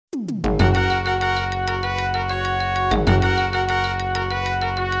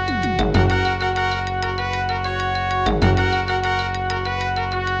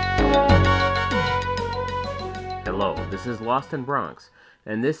Hello, this is Lost in Bronx,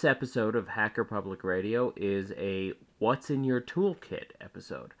 and this episode of Hacker Public Radio is a What's in Your Toolkit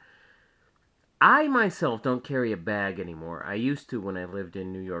episode. I myself don't carry a bag anymore. I used to when I lived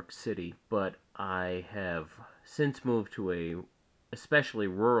in New York City, but I have since moved to a especially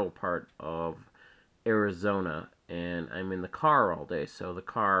rural part of Arizona, and I'm in the car all day, so the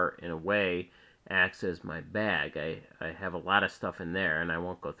car, in a way, acts as my bag. I have a lot of stuff in there, and I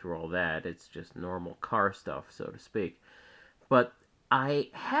won't go through all that. It's just normal car stuff, so to speak. But I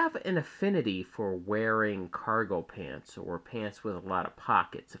have an affinity for wearing cargo pants or pants with a lot of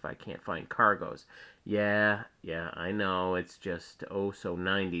pockets if I can't find cargos. Yeah, I know, it's just so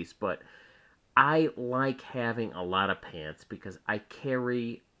 90s, but I like having a lot of pants because I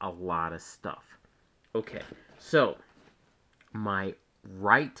carry a lot of stuff. Okay, so my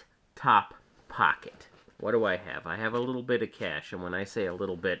right top pocket. What do I have? I have a little bit of cash, and when I say a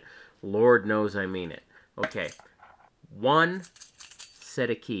little bit, Lord knows I mean it. Okay, one set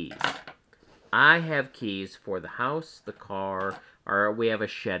of keys. I have keys for the house, the car, or we have a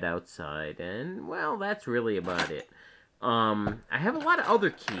shed outside, and, well, that's really about it. I have a lot of other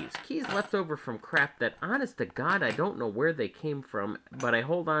keys left over from crap that, honest to God, I don't know where they came from, but I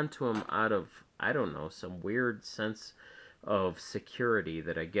hold on to them out of, I don't know, some weird sense of security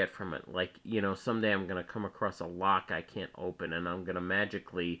that I get from it. Like, someday I'm going to come across a lock I can't open, and I'm going to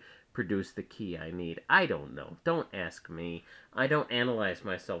magically produce the key I need. I don't know. Don't ask me. I don't analyze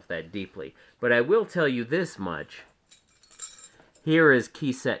myself that deeply. But I will tell you this much. Here is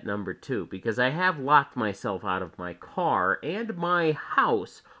key set number 2, because I have locked myself out of my car and my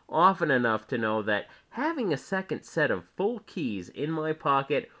house often enough to know that having a second set of full keys in my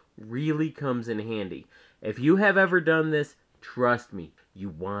pocket really comes in handy. If you have ever done this, trust me, you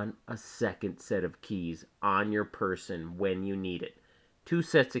want a second set of keys on your person when you need it. 2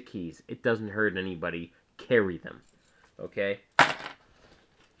 sets of keys. It doesn't hurt anybody. Carry them. Okay?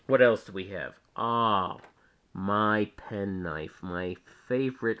 What else do we have? My penknife, my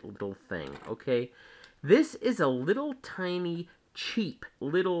favorite little thing, okay? This is a little tiny, cheap,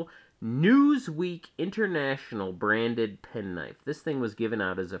 little Newsweek International branded penknife. This thing was given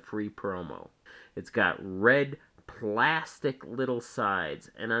out as a free promo. It's got red plastic little sides,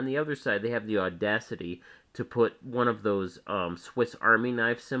 and on the other side they have the audacity to put one of those Swiss Army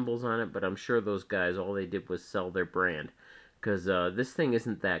knife symbols on it, but I'm sure those guys, all they did was sell their brand, because this thing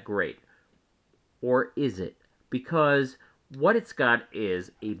isn't that great. Or is it? Because what it's got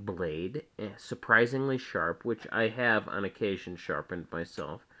is a blade, surprisingly sharp, which I have on occasion sharpened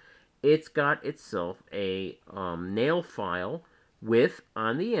myself. It's got itself a nail file with,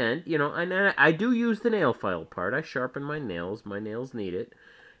 on the end, and I do use the nail file part. I sharpen my nails need it.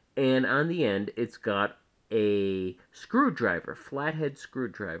 And on the end, it's got a screwdriver, flathead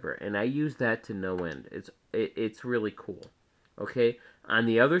screwdriver, and I use that to no end. It's really cool. Okay, on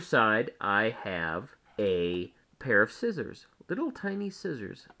the other side, I have a pair of scissors, little tiny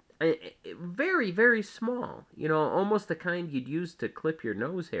scissors, very, very small. Almost the kind you'd use to clip your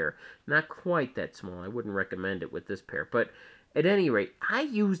nose hair. Not quite that small. I wouldn't recommend it with this pair, but at any rate, I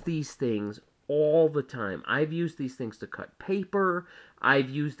use these things all the time. I've used these things to cut paper. I've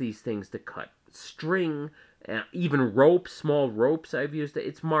used these things to cut string, even ropes, small ropes. I've used it.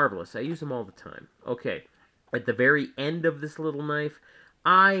 It's marvelous. I use them all the time. Okay, at the very end of this little knife,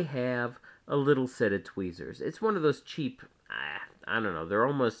 I have a little set of tweezers. It's one of those cheap, I don't know, they're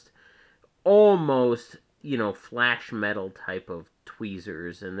almost, flash metal type of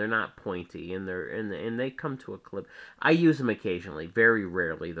tweezers, and they're not pointy, and they come to a clip. I use them occasionally, very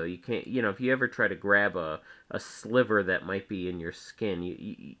rarely though. You can't, if you ever try to grab a sliver that might be in your skin,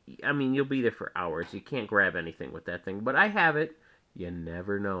 you'll be there for hours. You can't grab anything with that thing, but I have it. You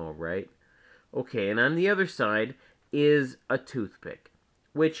never know, right? Okay, and on the other side is a toothpick,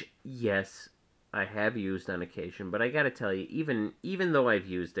 which, yes, I have used on occasion, but I gotta tell you, even though I've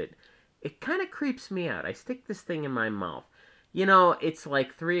used it, it kind of creeps me out. I stick this thing in my mouth. It's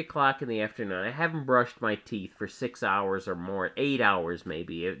like 3 o'clock in the afternoon. I haven't brushed my teeth for 6 hours or more, 8 hours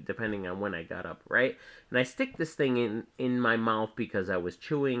maybe, depending on when I got up, right? And I stick this thing in my mouth because I was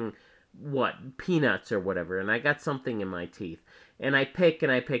chewing, peanuts or whatever, and I got something in my teeth. And I pick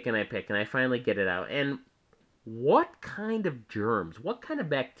and I pick and I pick, and I finally get it out. And what kind of germs, what kind of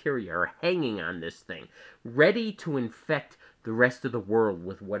bacteria are hanging on this thing, ready to infect the rest of the world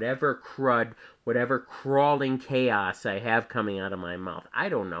with whatever crud, whatever crawling chaos I have coming out of my mouth? I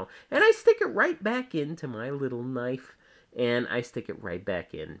don't know. And I stick it right back into my little knife, and I stick it right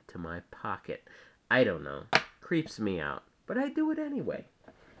back into my pocket. I don't know. Creeps me out. But I do it anyway.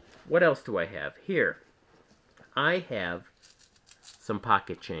 What else do I have? Here, I have some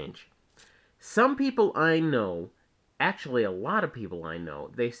pocket change. Some people I know actually, a lot of people I know,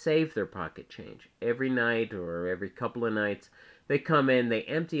 they save their pocket change. Every night or every couple of nights, they come in, they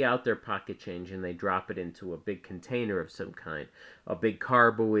empty out their pocket change, and they drop it into a big container of some kind. A big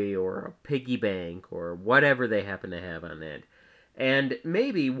car buoy or a piggy bank or whatever they happen to have on hand. And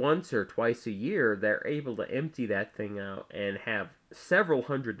maybe once or twice a year, they're able to empty that thing out and have several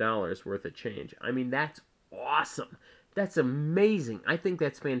 $100s worth of change. I mean, that's awesome. That's amazing. I think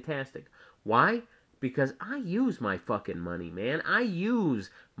that's fantastic. Why? Because I use my fucking money, man. I use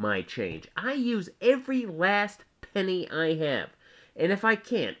my change. I use every last penny I have. And if I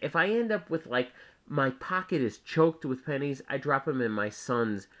can't, if I end up with like my pocket is choked with pennies, I drop them in my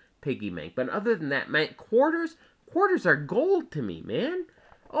son's piggy bank. But other than that, man, quarters are gold to me, man.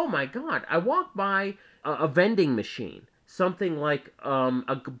 Oh my god. I walk by a vending machine, something like a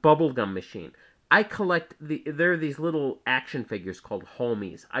bubblegum machine. I collect there are these little action figures called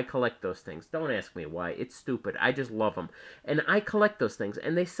homies. I collect those things. Don't ask me why. It's stupid. I just love them. And I collect those things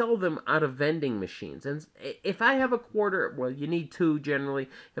and they sell them out of vending machines. And if I have a quarter, well, you need two generally.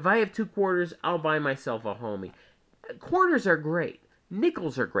 If I have 2 quarters, I'll buy myself a homie. Quarters are great.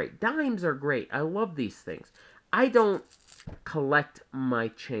 Nickels are great. Dimes are great. I love these things. I don't collect my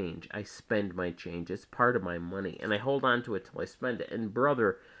change. I spend my change. It's part of my money. And I hold on to it till I spend it. And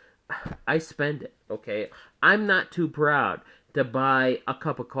brother, I spend it, okay? I'm not too proud to buy a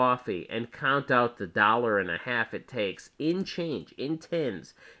cup of coffee and count out the $1.50 it takes in change, in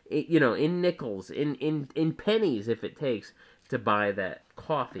tens, in nickels, in pennies if it takes to buy that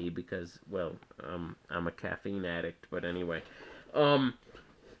coffee because, well, I'm a caffeine addict. But anyway, um,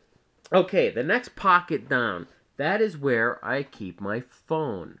 okay, the next pocket down, that is where I keep my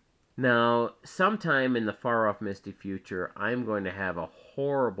phone. Now, sometime in the far off misty future, I'm going to have a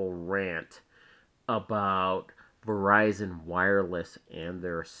horrible rant about Verizon Wireless and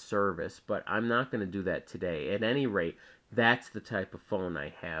their service, but I'm not going to do that today. At any rate, that's the type of phone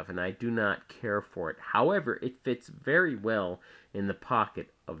I have, and I do not care for it. However, it fits very well in the pocket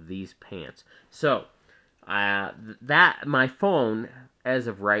of these pants. So, that my phone, as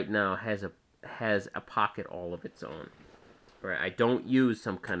of right now, has a pocket all of its own. Right, I don't use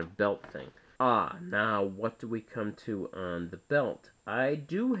some kind of belt thing. Now what do we come to on the belt? I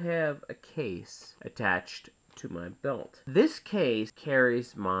do have a case attached to my belt. This case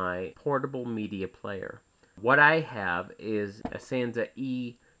carries my portable media player. What I have is a Sansa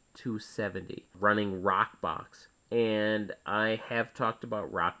E270 running Rockbox. And I have talked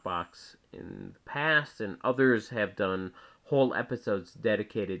about Rockbox in the past, and others have done whole episodes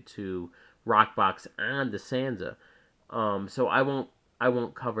dedicated to Rockbox and the Sansa. So I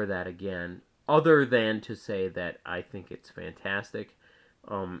won't cover that again, other than to say that I think it's fantastic.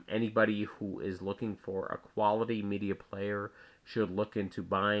 Anybody who is looking for a quality media player should look into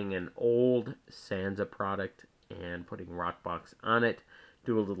buying an old Sansa product and putting Rockbox on it.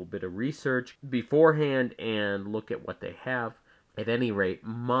 Do a little bit of research beforehand and look at what they have. At any rate,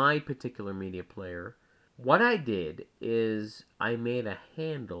 my particular media player, what I did is I made a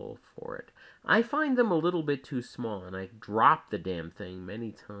handle for it. I find them a little bit too small, and I dropped the damn thing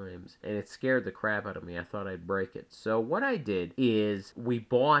many times, and it scared the crap out of me. I thought I'd break it. So what I did is we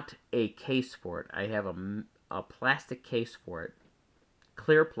bought a case for it. I have a plastic case for it,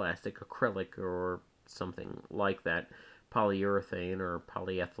 clear plastic, acrylic, or something like that, polyurethane or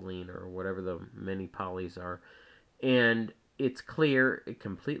polyethylene or whatever the many polys are. And it's clear, it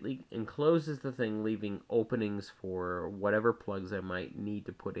completely encloses the thing, leaving openings for whatever plugs I might need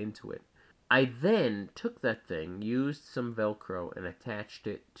to put into it. I then took that thing, used some Velcro, and attached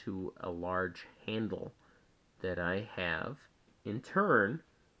it to a large handle that I have, in turn,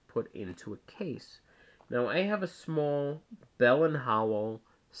 put into a case. Now, I have a small Bell & Howell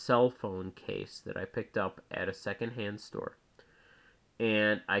cell phone case that I picked up at a secondhand store.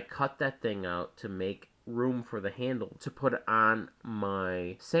 And I cut that thing out to make room for the handle to put on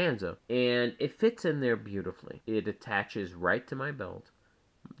my Sansa. And it fits in there beautifully. It attaches right to my belt.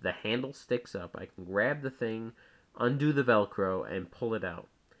 The handle sticks up. I can grab the thing, undo the Velcro, and pull it out.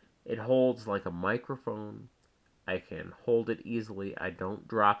 It holds like a microphone. I can hold it easily. I don't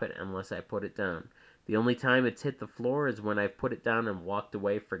drop it unless I put it down. The only time it's hit the floor is when I've put it down and walked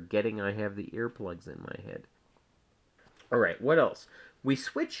away forgetting I have the earplugs in my head. Alright, what else? We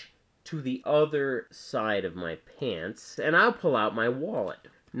switch to the other side of my pants, and I'll pull out my wallet.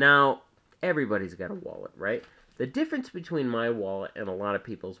 Now, everybody's got a wallet, right? The difference between my wallet and a lot of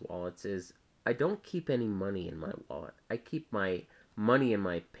people's wallets is I don't keep any money in my wallet. I keep my money in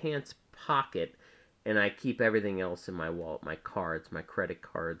my pants pocket, and I keep everything else in my wallet. My cards, my credit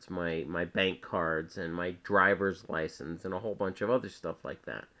cards, my bank cards, and my driver's license, and a whole bunch of other stuff like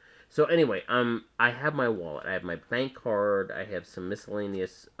that. So anyway, I have my wallet. I have my bank card. I have some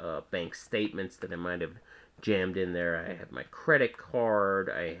miscellaneous bank statements that I might have jammed in there. I have my credit card.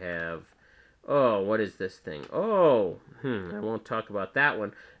 I have, oh, what is this thing? Oh, I won't talk about that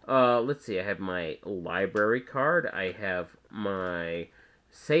one. Let's see. I have my library card. I have my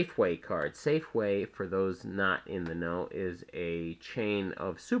Safeway card. Safeway, for those not in the know, is a chain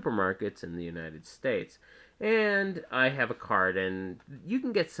of supermarkets in the United States. And I have a card, and you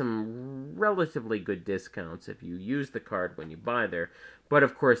can get some relatively good discounts if you use the card when you buy there. But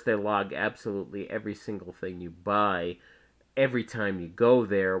of course, they log absolutely every single thing you buy every time you go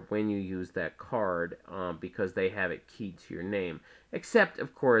there when you use that card, because they have it keyed to your name. Except,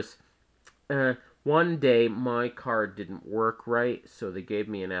 of course, uh, one day my card didn't work right, so they gave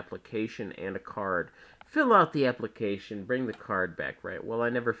me an application and a card. Fill out the application, bring the card back, right? Well, I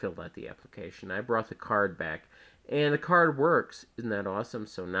never filled out the application. I brought the card back, and the card works. Isn't that awesome?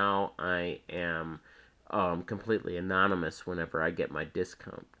 So now I am completely anonymous whenever I get my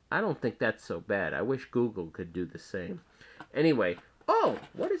discount. I don't think that's so bad. I wish Google could do the same. Anyway, oh,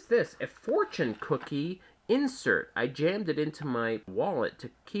 what is this? A fortune cookie insert. I jammed it into my wallet to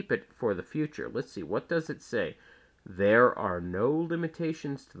keep it for the future. Let's see, what does it say? There are no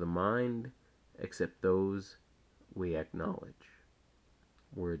limitations to the mind except those we acknowledge.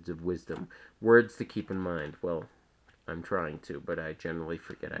 Words of wisdom. Words to keep in mind. Well, I'm trying to, but I generally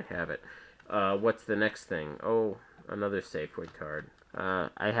forget I have it. What's the next thing? Oh, another Safeway card.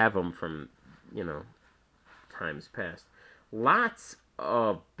 I have them from, you know, times past. Lots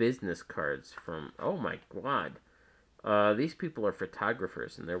of business cards from, oh my god. These people are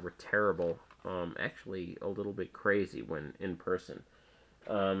photographers, and they were terrible. Actually, a little bit crazy when in person.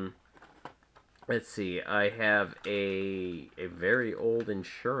 Um, let's see. I have a very old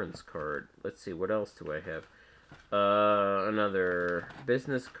insurance card. Let's see. What else do I have? Another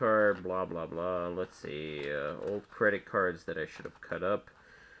business card. Blah blah blah. Let's see. Old credit cards that I should have cut up.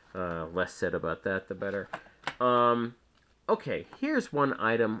 Less said about that, the better. Okay, here's one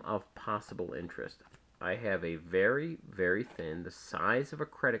item of possible interest. I have a very, very thin, the size of a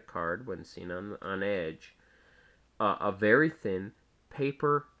credit card when seen on edge, a very thin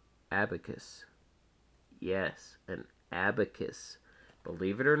paper abacus. Yes, an abacus.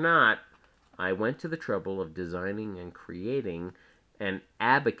 Believe it or not, I went to the trouble of designing and creating an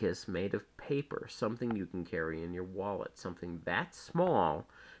abacus made of paper, something you can carry in your wallet, something that small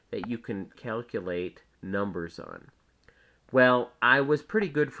that you can calculate numbers on. Well, I was pretty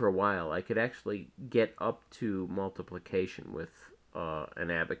good for a while. I could actually get up to multiplication with an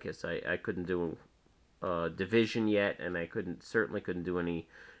abacus. I couldn't do division yet, and I certainly couldn't do any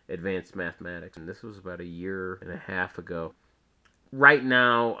advanced mathematics. And this was about a year and a half ago. Right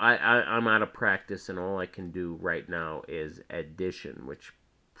now, I'm out of practice, and all I can do right now is addition, which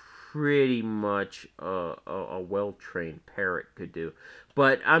pretty much a well-trained parrot could do.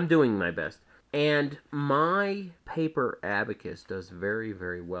 But I'm doing my best. And my paper abacus does very,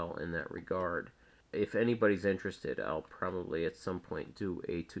 very well in that regard. If anybody's interested, I'll probably at some point do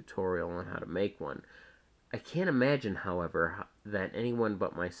a tutorial on how to make one. I can't imagine, however, that anyone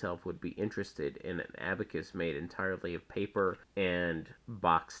but myself would be interested in an abacus made entirely of paper and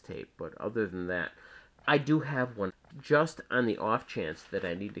box tape. But other than that, I do have one just on the off chance that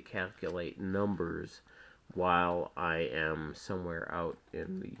I need to calculate numbers while I am somewhere out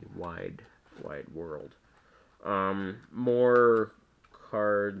in the wide world. More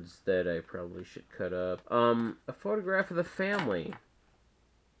cards that I probably should cut up. A photograph of the family.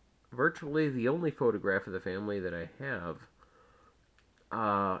 Virtually the only photograph of the family that I have.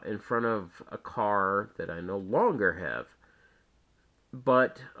 In front of a car that I no longer have,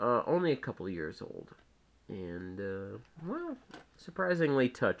 but only a couple of years old. And, well, surprisingly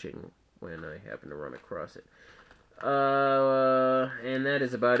touching when I happen to run across it. And that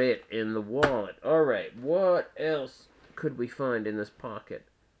is about it in the wallet. Alright, what else could we find in this pocket?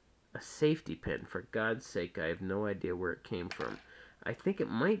 A safety pin. For God's sake, I have no idea where it came from. I think it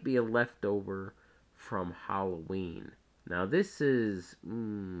might be a leftover from Halloween. Now, this is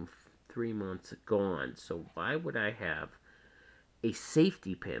 3 months gone, so why would I have a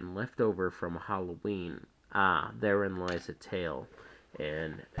safety pin left over from Halloween? Ah, therein lies a tale,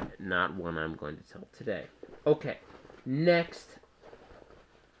 and not one I'm going to tell today. Okay, next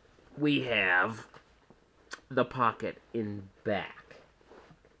we have the pocket in back.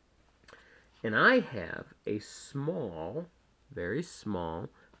 And I have a small, very small,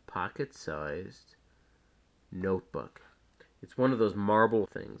 pocket-sized notebook. It's one of those marble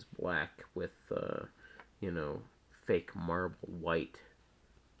things, black with, fake marble white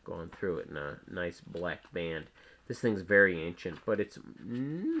going through it in a nice black band. This thing's very ancient, but it's,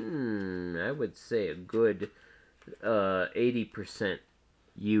 I would say, a good 80%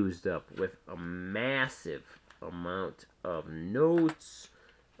 used up, with a massive amount of notes,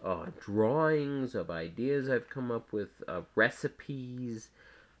 drawings of ideas I've come up with, recipes.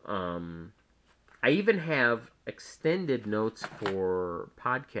 I even have extended notes for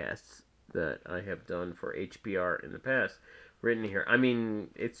podcasts that I have done for HPR in the past written here. I mean,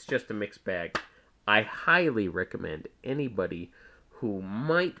 it's just a mixed bag. I highly recommend anybody who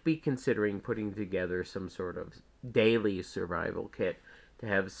might be considering putting together some sort of daily survival kit to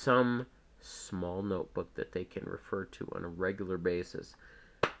have some small notebook that they can refer to on a regular basis.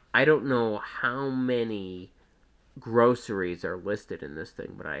 I don't know how many groceries are listed in this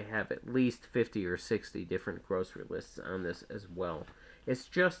thing, but I have at least 50 or 60 different grocery lists on this as well. It's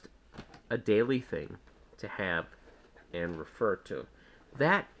just a daily thing to have and refer to.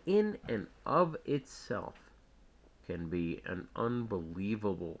 That in and of itself can be an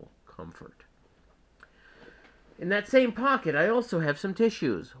unbelievable comfort. In that same pocket, I also have some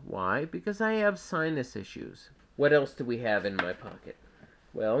tissues. Why? Because I have sinus issues. What else do we have in my pocket?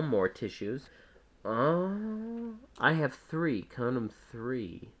 Well, more tissues. I have three, count them,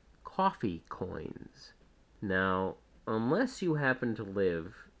 three, coffee coins. Now, unless you happen to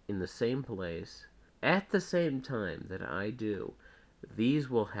live in the same place at the same time that I do, these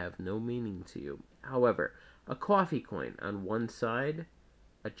will have no meaning to you. However, a coffee coin on one side,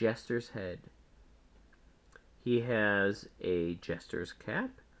 a jester's head. He has a jester's cap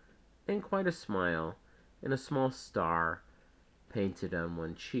and quite a smile and a small star painted on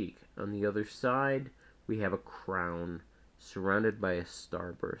one cheek. On the other side, we have a crown surrounded by a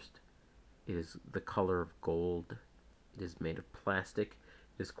starburst. It is the color of gold. It is made of plastic.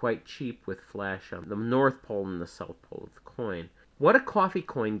 It is quite cheap, with flash on the North Pole and the South Pole of the coin. What a coffee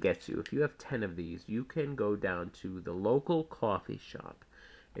coin gets you, if you have 10 of these, you can go down to the local coffee shop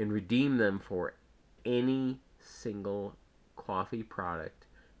and redeem them for any single coffee product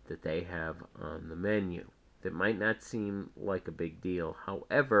that they have on the menu. That might not seem like a big deal.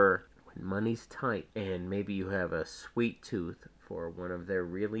 However, when money's tight and maybe you have a sweet tooth for one of their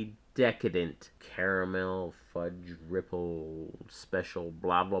really decadent caramel fudge ripple special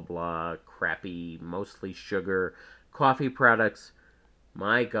blah blah blah crappy mostly sugar coffee products,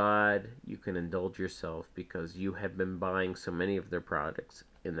 my God, you can indulge yourself because you have been buying so many of their products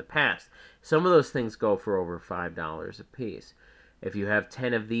in the past. Some of those things go for over $5 a piece. If you have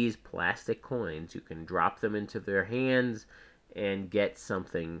 10 of these plastic coins, you can drop them into their hands and get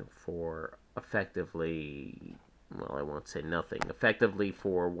something for effectively, well, I won't say nothing, effectively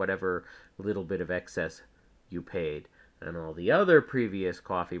for whatever little bit of excess you paid on all the other previous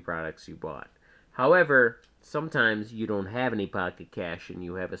coffee products you bought. However, sometimes you don't have any pocket cash and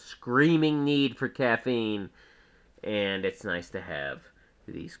you have a screaming need for caffeine, and it's nice to have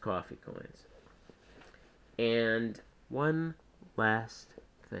these coffee coins. And one last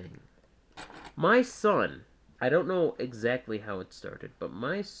thing. My son, I don't know exactly how it started, but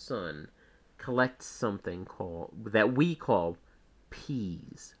my son collects something that we call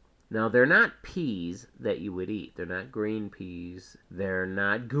peas. Now, they're not peas that you would eat. They're not green peas. They're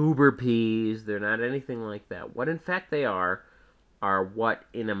not goober peas. They're not anything like that. What in fact they are what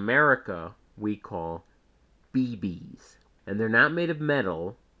in America we call BBs. And they're not made of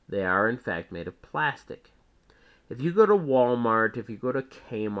metal. They are in fact made of plastic. If you go to Walmart, if you go to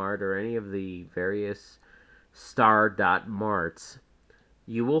Kmart, or any of the various star.marts,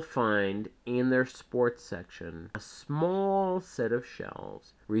 you will find in their sports section a small set of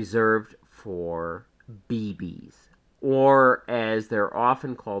shelves reserved for BBs, or as they're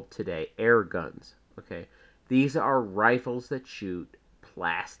often called today, air guns. Okay, these are rifles that shoot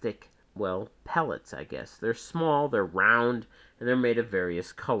plastic, well, pellets, I guess. They're small, they're round, and they're made of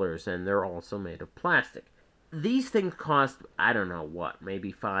various colors, and they're also made of plastic. These things cost, I don't know what,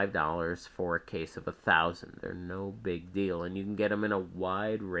 maybe $5 for a case of 1,000. They're no big deal, and you can get them in a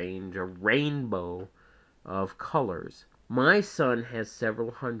wide range, a rainbow of colors. My son has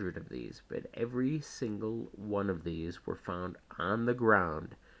several hundred of these, but every single one of these were found on the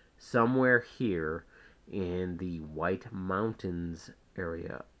ground somewhere here in the White Mountains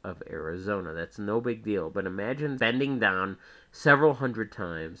area of Arizona. That's no big deal, but imagine bending down several hundred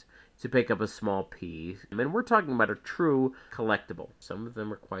times to pick up a small pea. And we're talking about a true collectible. Some of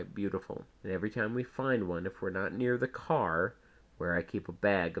them are quite beautiful. And every time we find one, if we're not near the car where I keep a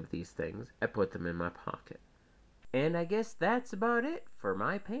bag of these things, I put them in my pocket. And I guess that's about it for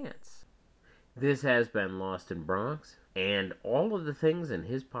my pants. This has been Lost in Bronx and all of the things in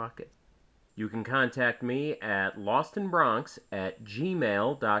his pocket. You can contact me at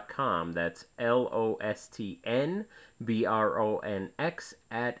lostnbronx@gmail.com. That's LOSTNBRONX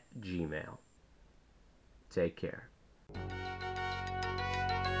 @gmail. Take care.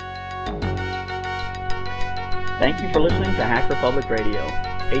 Thank you for listening to Hacker Public Radio.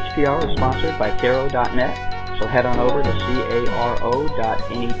 HPR is sponsored by Caro.net, so head on over to caro.net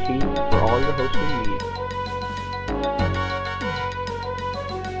for all your hosting needs.